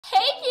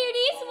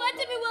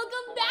what's up, and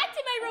welcome back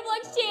to my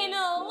Roblox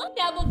channel.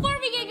 Now, before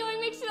we get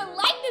going, make sure to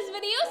like this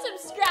video,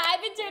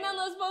 subscribe, and turn on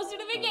those post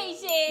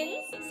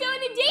notifications. So in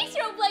today's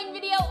role-playing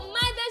video,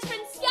 my best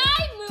friend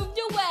Sky moved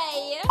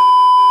away.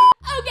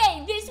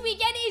 Okay, this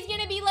weekend is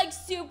gonna be like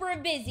super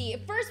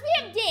busy. First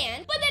we have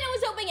Dan, but then I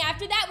was hoping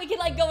after that we could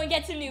like go and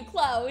get some new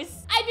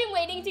clothes. I've been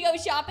waiting to go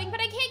shopping,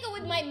 but I can't go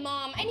with my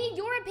mom. I need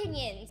your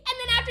opinions. And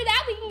then after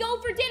that we can go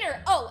for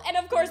dinner. Oh, and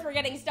of course we're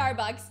getting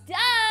Starbucks. Duh!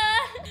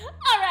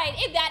 Alright,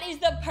 if that is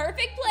the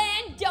perfect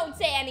plan, don't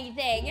say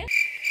anything.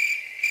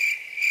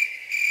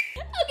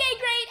 Okay,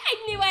 great. I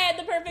knew I had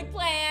the perfect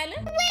plan.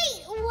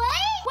 Wait,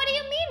 what? What do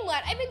you mean,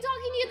 what? I've been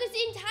talking to you this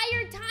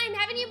entire time.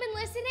 Haven't you been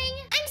listening?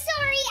 I'm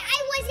sorry, I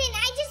wasn't.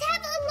 I just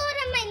have a lot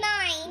on my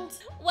mind.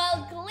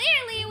 Well,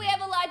 clearly we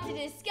have a lot to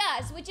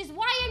discuss, which is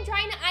why I'm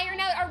trying to iron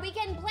out our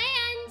weekend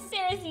plans.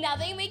 There is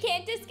nothing we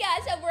can't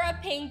discuss over a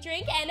pink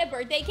drink and a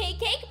birthday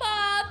cake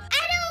pop.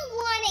 I don't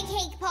want a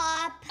cake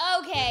pop.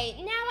 Okay,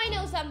 now I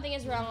know something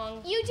is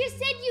wrong. You just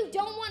said you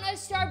don't want a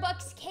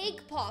Starbucks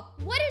cake pop.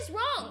 What is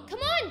wrong? Come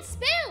on,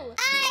 spill.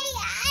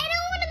 I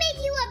don't want to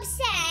make you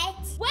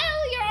upset. Well,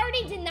 you're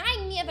already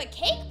denying me of a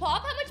cake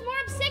pop. How much more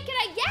upset could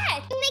I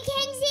get?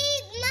 Mackenzie,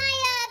 my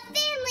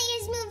family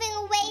is moving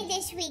away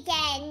this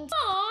weekend.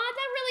 Aw,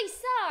 that really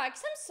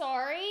sucks. I'm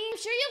sorry. I'm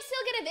sure you'll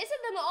still get to visit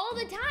them all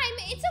the time.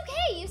 It's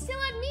okay. You still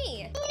have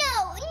me.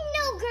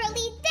 No,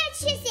 girlie.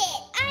 That's just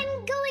it.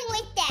 I'm going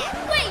with them.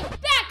 Wait,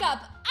 back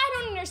up. I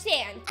don't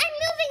understand. I'm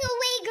moving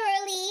away,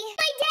 girlie.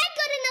 My dad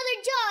got another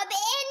job,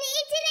 and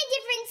it's in a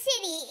different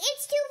city.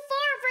 It's too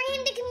far for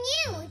him to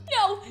commute.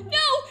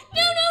 No!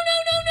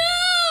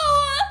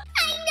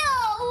 I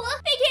know.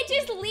 They can't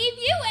just leave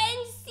you and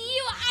see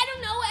you, I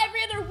don't know,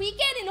 every other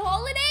weekend and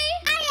holiday?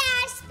 I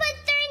asked, but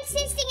they're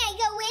insisting I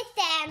go with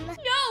them.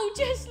 No,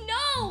 just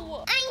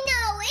no. I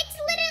know. It's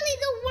literally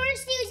the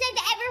worst news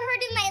I've ever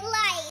heard in my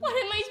life. What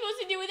am I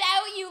supposed to do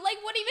without you? Like,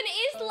 what even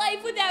is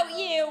life without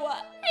you?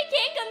 I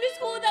can't come to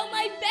school without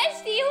my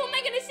bestie. Who am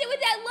I gonna sit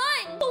with at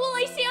lunch? Who will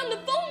I stay on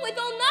the phone with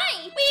all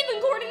night? We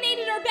even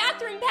coordinated our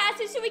bathroom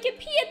passes so we could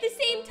pee at the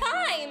same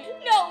time.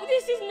 No,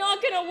 this is not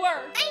gonna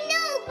work. I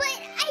know, but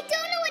I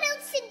don't know what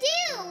else to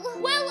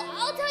do. Well,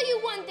 I'll tell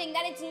you one thing,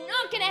 that it's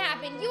not gonna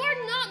happen. You are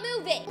not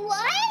moving.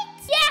 What?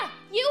 Yeah,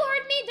 you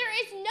heard me. There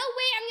is no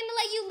way I'm gonna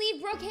let you leave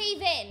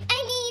Brookhaven. I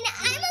mean,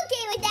 I'm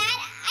okay with that.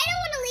 I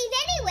don't want to leave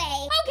anyway.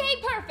 Okay,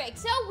 perfect.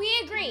 So we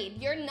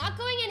agreed. You're not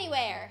going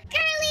anywhere.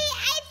 Girlie,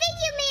 I think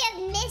you may have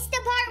missed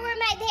the part where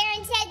my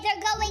parents said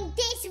they're going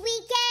this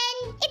weekend.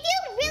 If you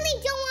really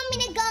don't want me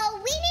to go,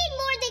 we need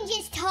more than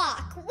just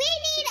talk. We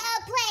need a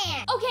plan.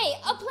 Okay,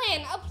 a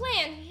plan.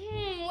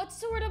 What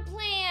sort of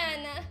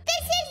plan?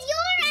 This is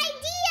your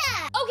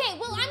idea. Okay,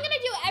 well, I'm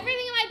gonna do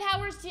everything in my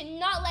powers to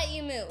not let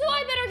you move. So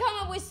I better come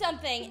up with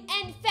something,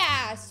 and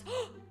fast.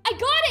 I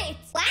got it!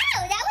 Wow,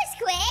 that was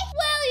quick.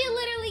 Well, you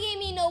literally gave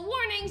me no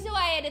warning, so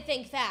I had to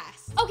think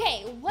fast.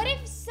 Okay, what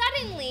if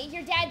suddenly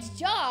your dad's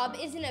job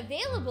isn't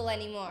available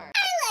anymore?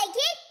 I like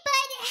it,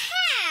 but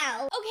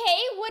how? Okay,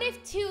 what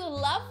if two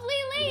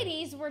lovely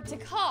ladies were to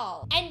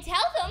call and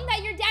tell them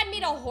that your dad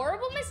made a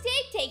horrible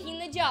mistake taking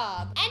the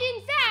job, and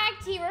in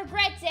fact, he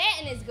regrets it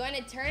and is going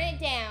to turn it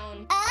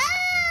down.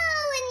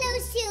 Oh, and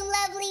those two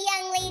lovely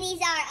young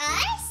ladies are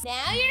us?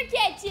 Now you're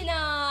catching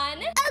on.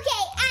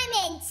 Okay, I'm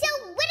in. So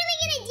when are we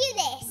gonna do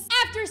this?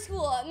 After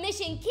school,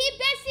 mission Keep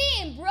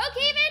Bestie in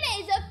Brookhaven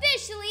is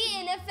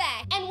officially in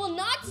effect and will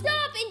not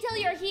stop until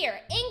you're here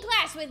in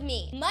class with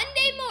me.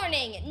 Monday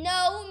morning,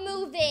 no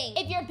moving.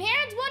 If your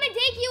parents want to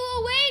take you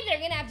away,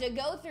 they're gonna have to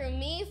go through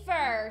me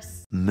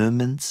first.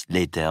 Moments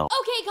later.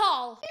 Okay,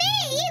 call.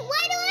 Me?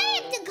 Why do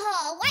I have to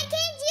call? Why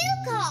can't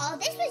you call?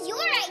 This was your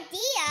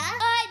idea.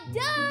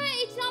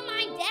 Duh, it's not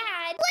my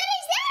dad. What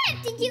does that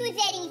have to do with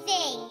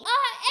anything?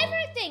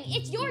 Everything.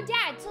 It's your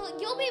dad, so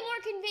you'll be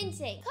more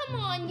convincing. Come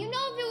on, you know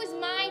if it was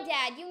my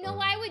dad, you know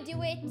I would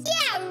do it.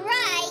 Yeah,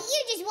 right. You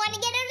just want to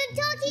get out of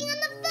talking on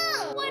the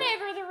phone.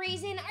 Whatever the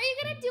reason, are you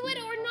gonna do it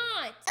or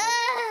not?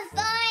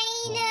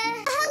 Fine.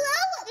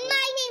 Hello,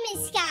 my name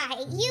is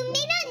Sky. You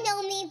may not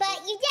know me,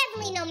 but you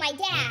definitely know my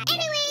dad.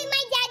 Anyway,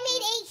 my dad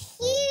made a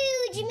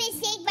huge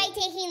mistake by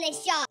taking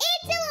this job.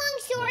 It's a long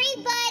story,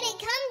 but it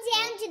comes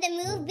down to the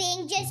move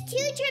being just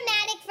too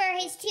traumatic for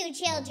his two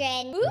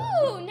children.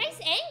 Ooh, nice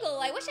angle.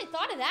 I wish I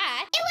thought of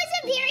that. It was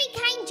a very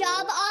kind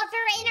job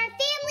offer, and our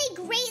family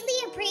greatly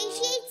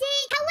appreciates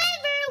it.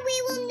 However, we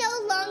will no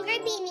longer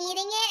be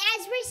needing it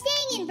as we're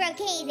staying in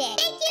Brookhaven.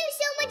 Thank you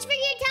so much for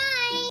your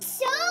time.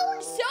 So,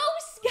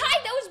 Sky,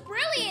 that was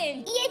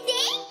brilliant. You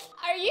think?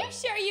 Are you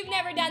sure you've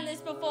never done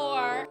this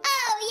before?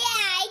 Oh,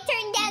 yeah, I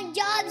turn down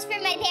jobs for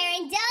my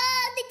parents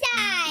all the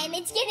time.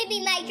 It's gonna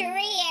be my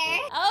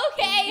career.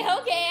 Okay,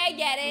 I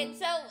get it.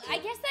 So, I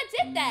guess that's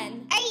it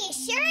then. Are you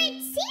sure? It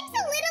seems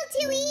a little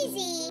too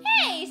easy.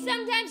 Hey,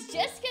 sometimes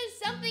just because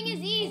something is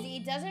easy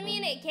doesn't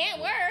mean it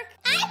can't work.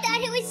 I thought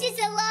it was just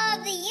a law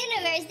of the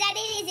universe that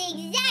it is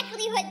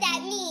exactly what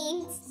that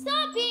means.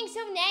 Stop being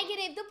so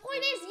negative. The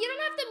point is, you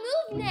don't have to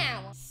move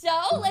now.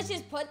 So, let's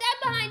just put that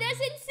behind us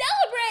and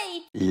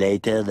celebrate.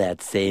 Later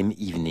that same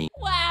evening.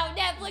 Wow,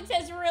 that Netflix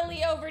has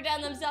really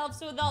overdone themselves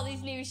with all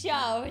these new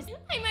shows.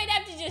 I might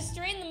have to just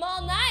stream them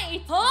all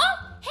night. Huh?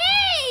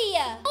 Hey!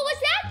 What was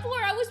that for?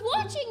 I was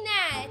watching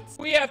that.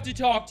 We have to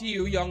talk to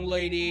you, young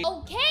lady.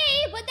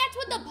 Okay, but that's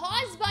what the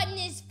pause button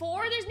is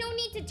for. There's no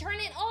need to turn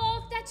it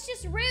off. That's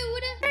just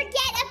rude. Forget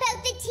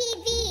about the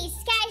TV.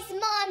 Sky's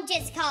mom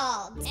just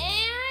called.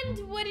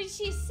 And what did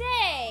she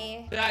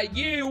say? That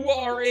you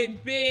are in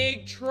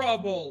big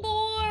trouble.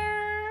 For...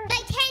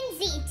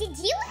 Mackenzie, did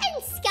you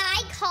and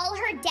Sky call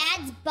her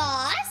dad's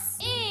boss?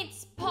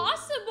 It's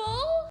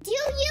possible. Do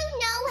you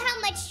know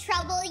how much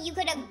trouble you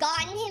could have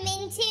gotten him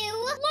into?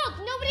 Look,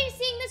 nobody's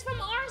seeing this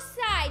from our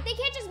side. They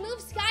can't just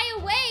move Sky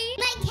away.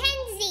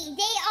 Mackenzie,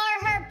 they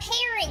are her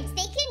parents.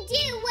 They can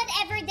do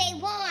whatever they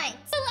want.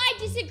 Well, I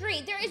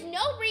disagree. There is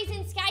no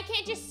reason Sky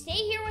can't just stay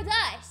here with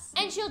us.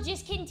 And she'll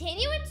just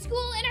continue in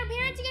school and her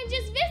parents can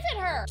just visit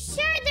her.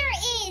 Sure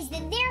there is.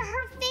 They're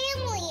her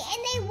family and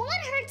they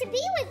want her to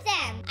be with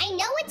them. I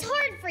know it's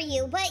hard for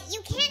you, but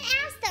you can't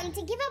ask them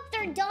to give up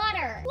their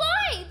daughter.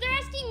 Why? They're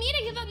asking me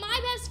to give up my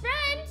best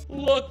friend.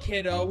 Look,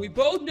 kiddo, we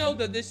both know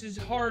that this is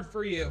hard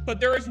for you, but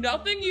there is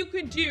nothing you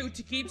can do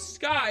to keep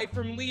Sky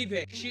from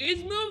leaving. She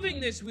is moving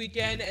this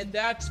weekend, and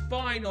that's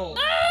final.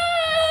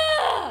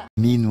 Ah!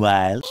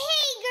 Meanwhile...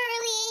 Hey,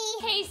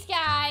 girlie. Hey,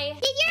 Sky.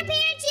 Did your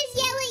parents just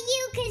yell at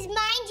you? Because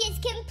mine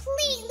just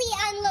completely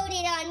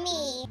unloaded on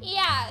me.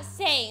 Yeah,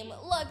 same.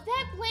 Look,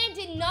 that plan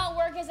did not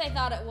work as I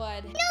thought it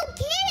would. No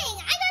kidding.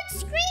 I got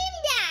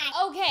screamed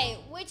at. Okay,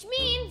 which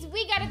means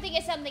we gotta think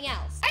of something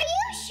else. Are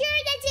you sure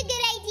that's a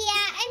good idea?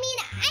 I mean,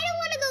 I don't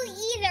want to go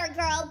either,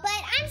 girl,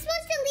 but I'm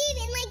supposed to leave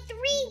in like 3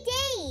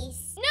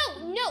 days.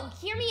 No,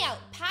 hear me out.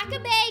 Pack a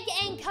bag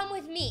and come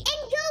with me.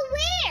 And go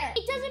where?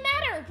 It doesn't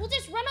matter. We'll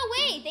just run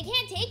away. They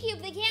can't take you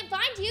if they can't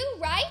find you,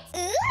 right?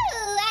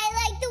 Ooh,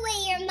 I like the way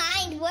your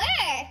mind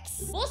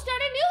works. We'll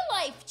start a new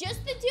life,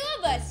 just the two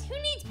of us. Who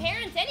needs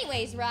parents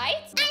anyways, right?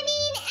 I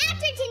mean,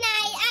 after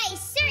tonight, I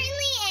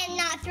certainly am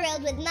not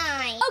thrilled with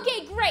mine.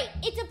 Okay, great.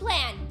 It's a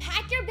plan.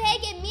 Pack your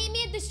bag and meet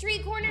me at the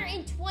street corner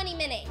in 20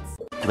 minutes.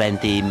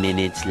 20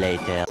 minutes later.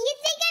 You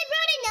think I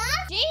brought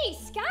enough? Gee,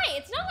 Sky,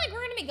 it's not like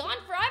we're gonna be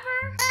gone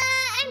forever.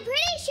 I'm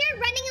pretty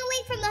sure running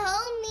away from the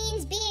home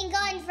means being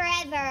gone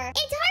forever.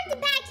 It's hard to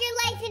pack your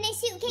life in a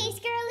suitcase,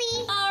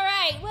 girlie. All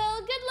right, well,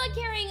 good luck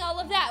carrying all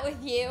of that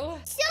with you.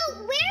 So,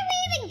 where are we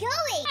even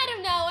going? I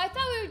don't know. I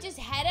thought we would just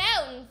head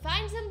out and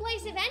find some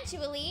place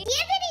eventually. Do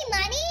you have any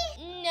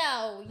money?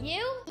 No,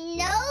 you?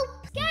 Nope.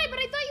 Sky, but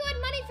I thought you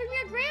had money from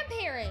your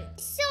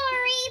grandparents.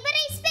 Sorry, but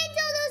I spent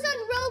all those on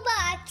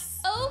Robux.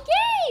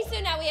 Okay, so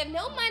now we have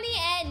no money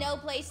and no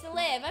place to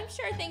live. I'm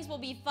sure things will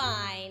be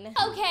fine.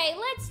 Okay,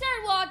 let's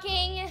start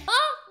walking.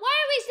 Oh, why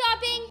are we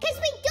stopping? Because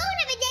we don't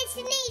have a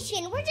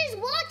destination. We're just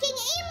walking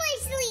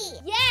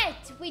aimlessly.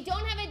 Yet. We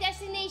don't have a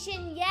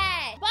destination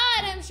yet.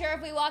 But I'm sure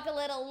if we walk a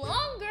little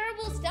longer,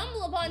 we'll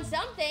stumble upon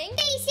something.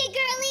 Face it,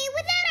 girlie,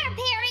 without our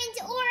parents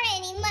or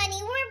any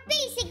money, we're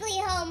basically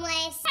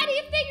homeless. How do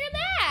you figure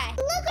that?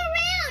 Look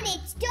around.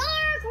 It's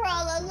dark, we're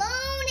all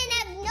alone, and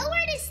have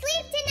nowhere to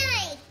sleep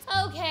tonight.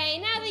 Okay,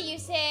 now that you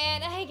say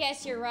it, I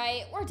guess you're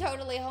right. We're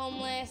totally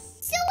homeless.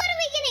 So what are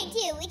we gonna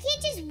do? We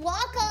can't just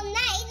walk all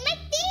night. My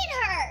feet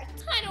hurt.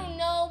 I don't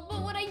know,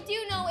 but what I do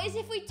know is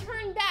if we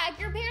turn back,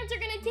 your parents are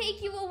gonna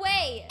take you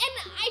away.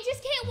 And I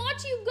just can't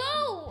watch you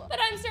go. But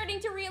I'm starting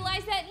to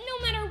realize that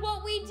no matter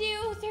what we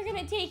do, they're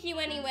gonna take you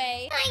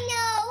anyway. I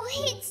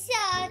know, it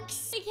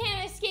sucks. We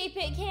can't escape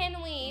it,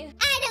 can we?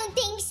 I don't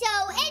think so,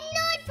 and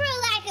not for a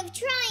lack of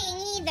trying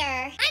either.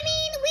 I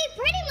mean, we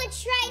pretty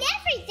much tried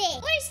everything.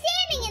 We're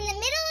standing in the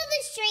middle of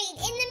the street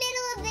in the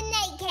middle of the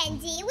night,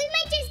 Kenzie. We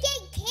might just get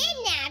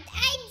kidnapped.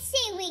 I'd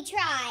say we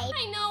tried.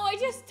 I know, I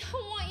just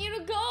don't want you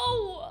to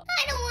go.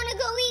 I don't want to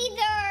go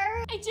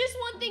either. I just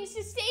want things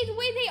to stay the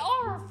way they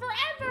are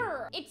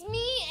forever. It's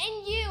me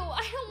and you.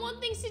 I don't want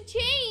things to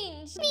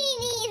change. Me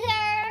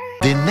neither.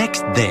 The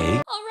next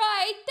day. All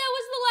right, that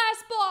was the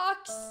last box.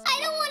 I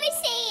don't want to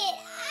say it.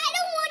 I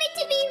don't want it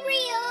to be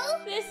real.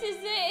 This is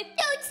it.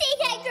 Don't say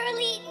that,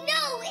 girlie.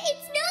 No,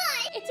 it's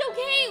not. It's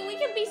okay. We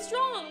can be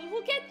strong.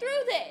 We'll get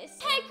through this.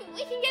 Heck,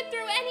 we can get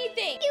through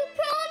anything. You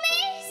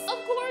promise? Of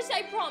course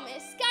I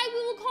promise. Sky, we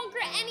will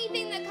conquer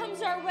anything that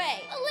comes our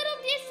way. A little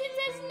distance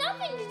has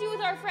nothing to do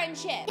with our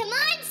friendship. Come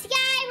on,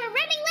 Sky. We're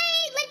running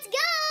late. Let's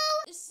go.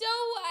 So,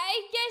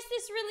 I guess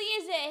this really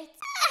is it.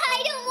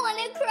 I don't want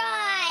to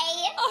cry.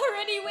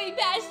 Already way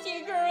past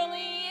you,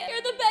 girlie.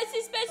 You're the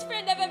bestest best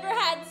friend I've ever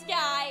had,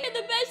 Sky. You're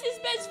the bestest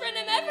best friend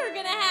I'm ever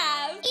gonna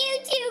have. You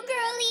too,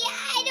 girlie.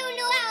 I don't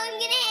know how I'm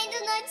gonna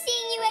handle not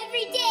seeing you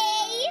every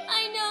day.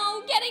 I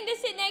know. Getting to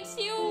sit next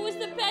to you was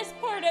the best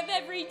part of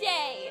every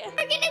day.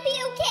 We're gonna be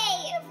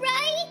okay,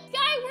 right?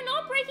 Sky, we're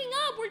not breaking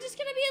up. We're just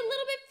gonna be a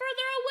little bit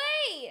further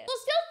away.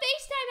 We'll still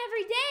FaceTime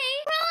every day.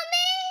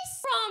 Promise?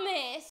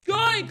 Promise.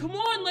 Sky, come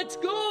on, let's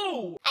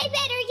go. I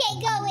better get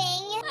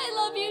going. I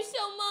love you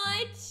so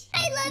much.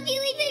 I love you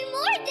even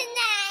more than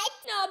that.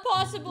 Not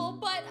possible,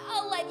 but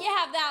I'll let you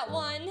have that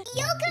one.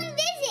 You'll come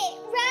visit,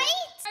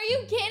 right? Are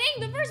you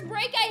kidding? The first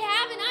break I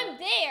have and I'm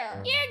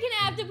there. You're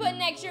gonna have to put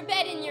an extra extra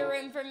bed in your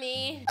room for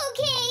me.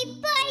 Okay,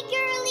 bye,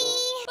 girly.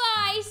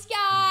 Bye,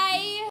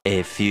 Sky.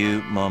 A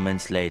few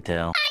moments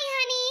later. Hi,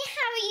 honey.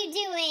 How are you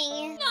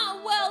doing?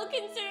 Not well,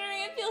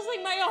 considering it feels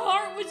like my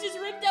heart was just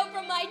ripped out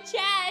from my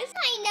chest.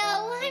 I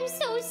know. I'm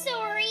so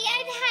sorry.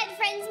 I've had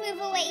friends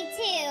move away,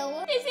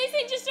 too. This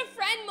isn't just a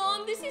friend,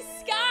 Mom. This is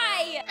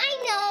Sky. I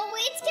know.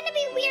 It's gonna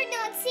be weird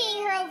not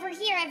seeing her over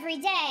here every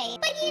day.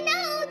 But you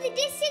know, the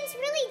distance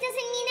really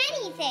doesn't mean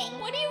anything.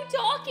 What are you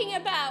talking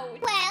about?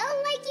 Well,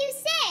 like you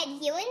said,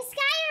 you and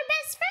Sky are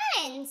best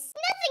friends.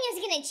 Nothing is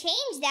gonna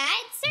change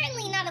that.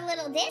 Certainly not a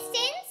little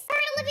distance.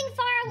 Her living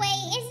far away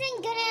isn't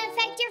gonna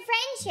affect your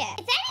friendship.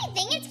 If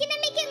anything, it's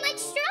gonna make it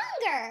much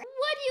stronger.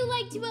 Would you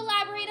like to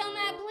elaborate on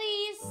that,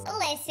 please?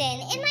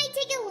 Listen, it might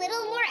take a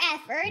little more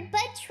effort,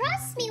 but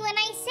trust me when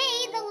I say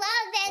the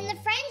love and the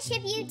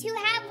friendship you two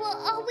have will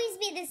always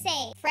be the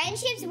same.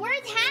 Friendships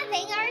worth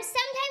having are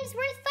sometimes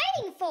worth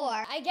fighting for.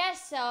 I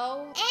guess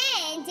so.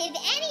 And if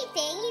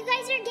anything, you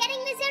guys are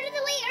getting this out of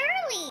the way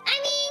early. I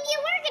mean, you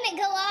were gonna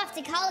go off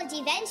to college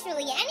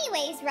eventually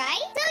anyways,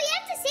 right? So you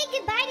have to say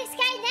goodbye to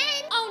Sky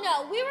then. Oh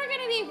no, we were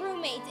gonna be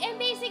roommates and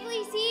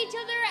basically see each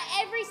other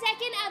every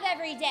second of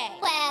every day.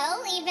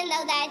 Well, even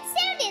though that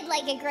sounded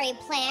like a great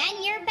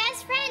plan, your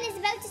best friend is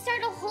about to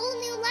start a whole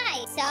new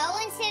life. So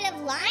instead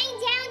of lying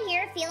down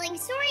here feeling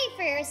sorry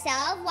for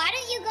yourself, why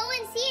don't you go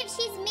and see if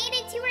she's made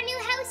it to her new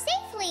house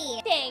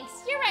safely?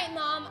 Thanks, you're right,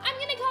 Mom. I'm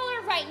gonna call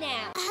her right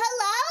now.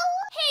 Hello?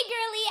 Hey,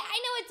 girly, I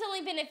know it's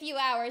only been a few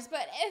hours,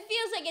 but it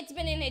feels like it's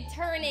been an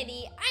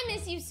eternity. I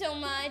miss you so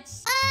much.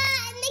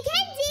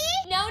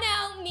 Mackenzie? No,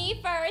 me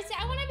first.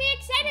 I want to be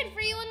excited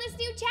for you in this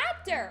new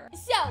chapter.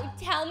 So,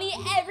 tell me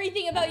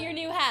everything about your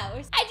new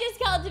house. I just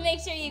called to make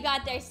sure you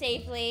got there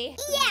safely.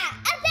 Yeah,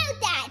 about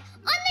that.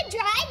 On the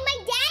drive, my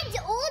dad's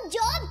old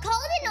job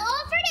called and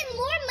offered him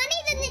more money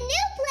than the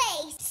new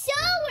place. So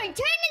we're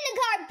turning the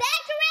car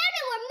back around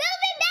and we're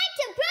moving back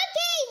to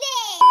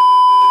Brookhaven.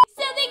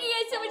 So thank you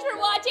guys so much for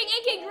watching,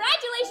 and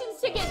congratulations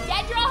to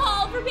Cadedra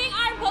Hall for being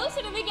our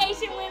post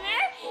notification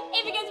winner.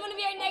 If you guys want to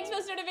be our next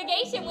post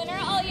notification winner,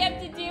 all you have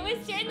to do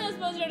is turn those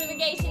post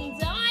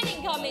notifications on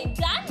and comment